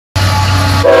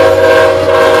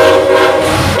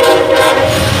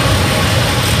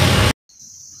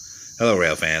Hello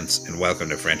rail fans, and welcome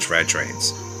to French Fry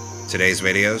Trains. Today's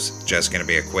video's just going to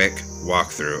be a quick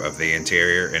walkthrough of the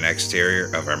interior and exterior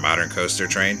of our modern coaster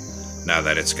train now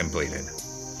that it's completed.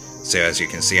 So as you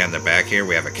can see on the back here,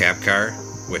 we have a cab car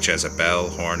which has a bell,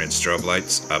 horn, and strobe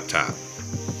lights up top.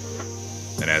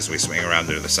 And as we swing around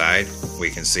to the side, we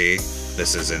can see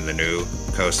this is in the new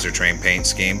coaster train paint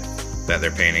scheme that they're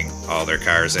painting all their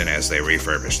cars in as they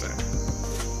refurbish them.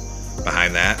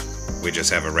 Behind that, we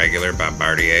just have a regular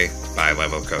Bombardier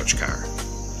bi-level coach car.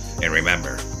 And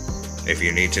remember, if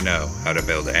you need to know how to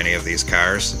build any of these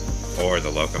cars or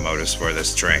the locomotives for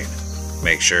this train,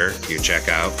 make sure you check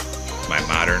out my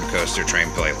modern coaster train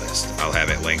playlist. I'll have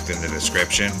it linked in the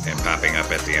description and popping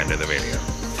up at the end of the video.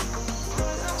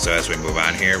 So as we move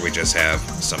on here, we just have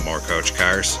some more coach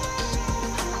cars,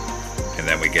 and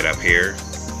then we get up here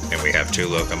and we have two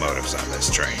locomotives on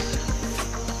this train.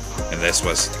 And this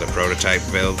was the prototype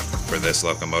build for this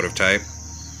locomotive type.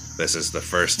 This is the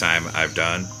first time I've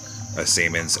done a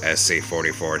Siemens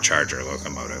SC44 Charger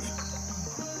locomotive.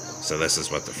 So this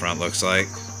is what the front looks like.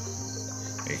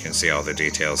 You can see all the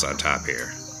details on top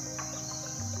here.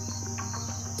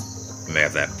 And they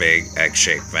have that big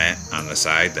egg-shaped vent on the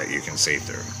side that you can see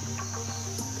through.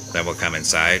 Then we'll come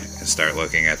inside and start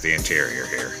looking at the interior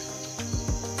here.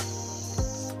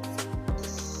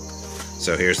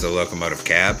 So here's the locomotive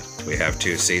cab. We have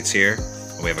two seats here,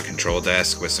 and we have a control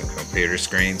desk with some computer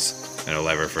screens and a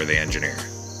lever for the engineer.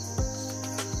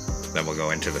 Then we'll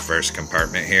go into the first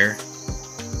compartment here,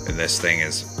 and this thing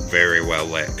is very well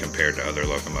lit compared to other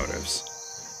locomotives.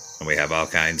 And we have all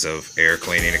kinds of air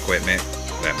cleaning equipment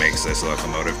that makes this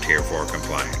locomotive Tier 4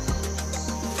 compliant.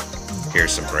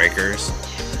 Here's some breakers.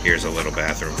 Here's a little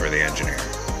bathroom for the engineer.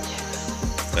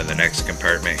 Then the next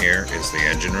compartment here is the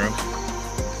engine room.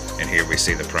 And here we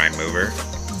see the prime mover,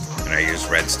 and I use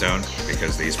redstone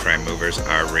because these prime movers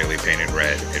are really painted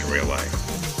red in real life.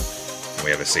 And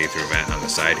we have a see-through vent on the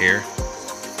side here.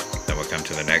 Then we'll come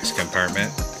to the next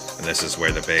compartment, and this is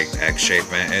where the big X-shaped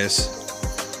vent is.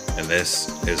 And this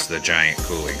is the giant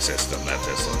cooling system that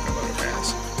this locomotive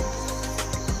has.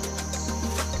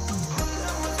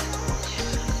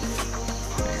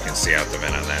 And you can see out the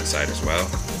vent on that side as well.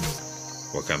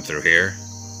 We'll come through here.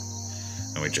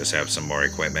 And we just have some more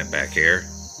equipment back here.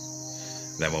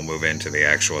 Then we'll move into the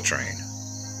actual train.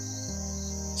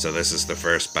 So this is the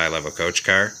first bi-level coach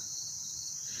car.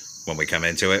 When we come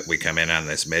into it, we come in on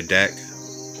this mid-deck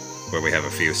where we have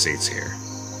a few seats here.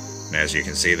 And as you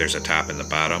can see, there's a top and the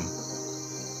bottom.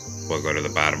 We'll go to the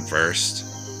bottom first.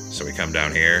 So we come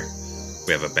down here.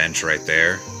 We have a bench right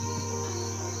there.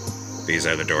 These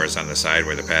are the doors on the side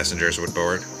where the passengers would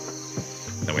board.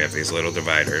 Then we have these little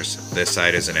dividers. This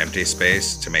side is an empty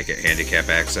space to make it handicap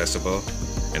accessible,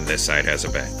 and this side has a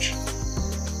bench.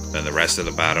 Then the rest of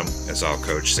the bottom is all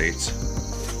coach seats.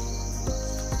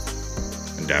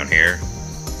 And down here,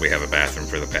 we have a bathroom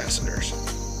for the passengers.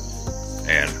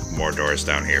 And more doors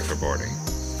down here for boarding.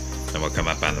 Then we'll come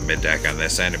up on the mid-deck on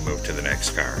this end and move to the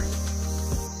next car.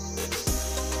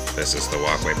 This is the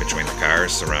walkway between the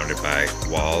cars, surrounded by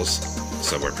walls,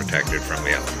 so we're protected from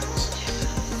the elements.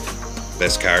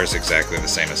 This car is exactly the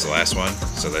same as the last one,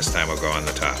 so this time we'll go on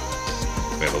the top.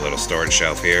 We have a little storage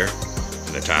shelf here,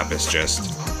 and the top is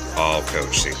just all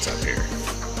coach seats up here.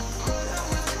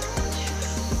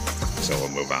 So we'll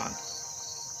move on.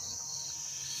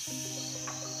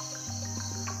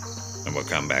 And we'll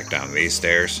come back down these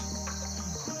stairs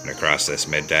and across this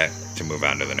mid-deck to move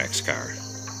on to the next car.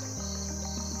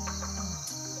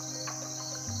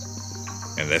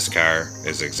 And this car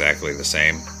is exactly the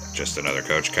same, just another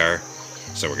coach car.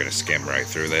 So we're going to skim right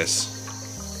through this.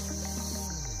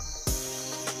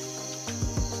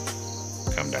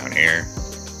 Come down here.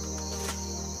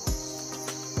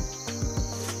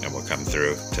 And we'll come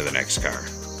through to the next car.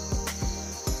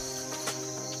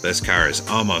 This car is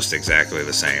almost exactly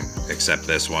the same, except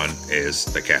this one is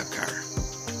the cab car.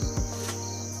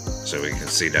 So we can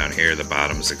see down here the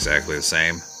bottom's exactly the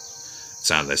same.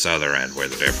 It's on this other end where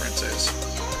the difference is.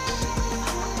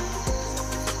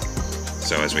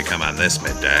 So as we come on this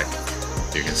mid-deck,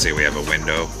 you can see we have a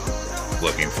window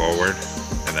looking forward,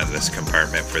 and then this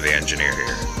compartment for the engineer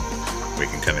here. We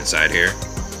can come inside here.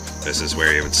 This is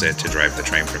where he would sit to drive the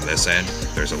train from this end.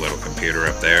 There's a little computer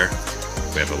up there.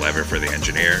 We have a lever for the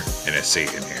engineer and a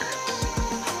seat in here.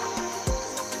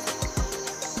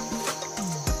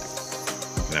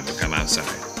 And then we'll come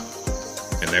outside.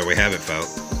 And there we have it,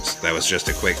 folks. That was just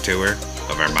a quick tour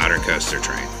of our modern coaster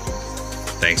train.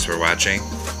 Thanks for watching.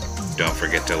 Don't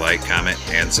forget to like, comment,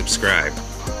 and subscribe.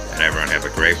 And everyone have a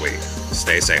great week.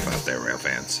 Stay safe out there, rail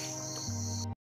fans.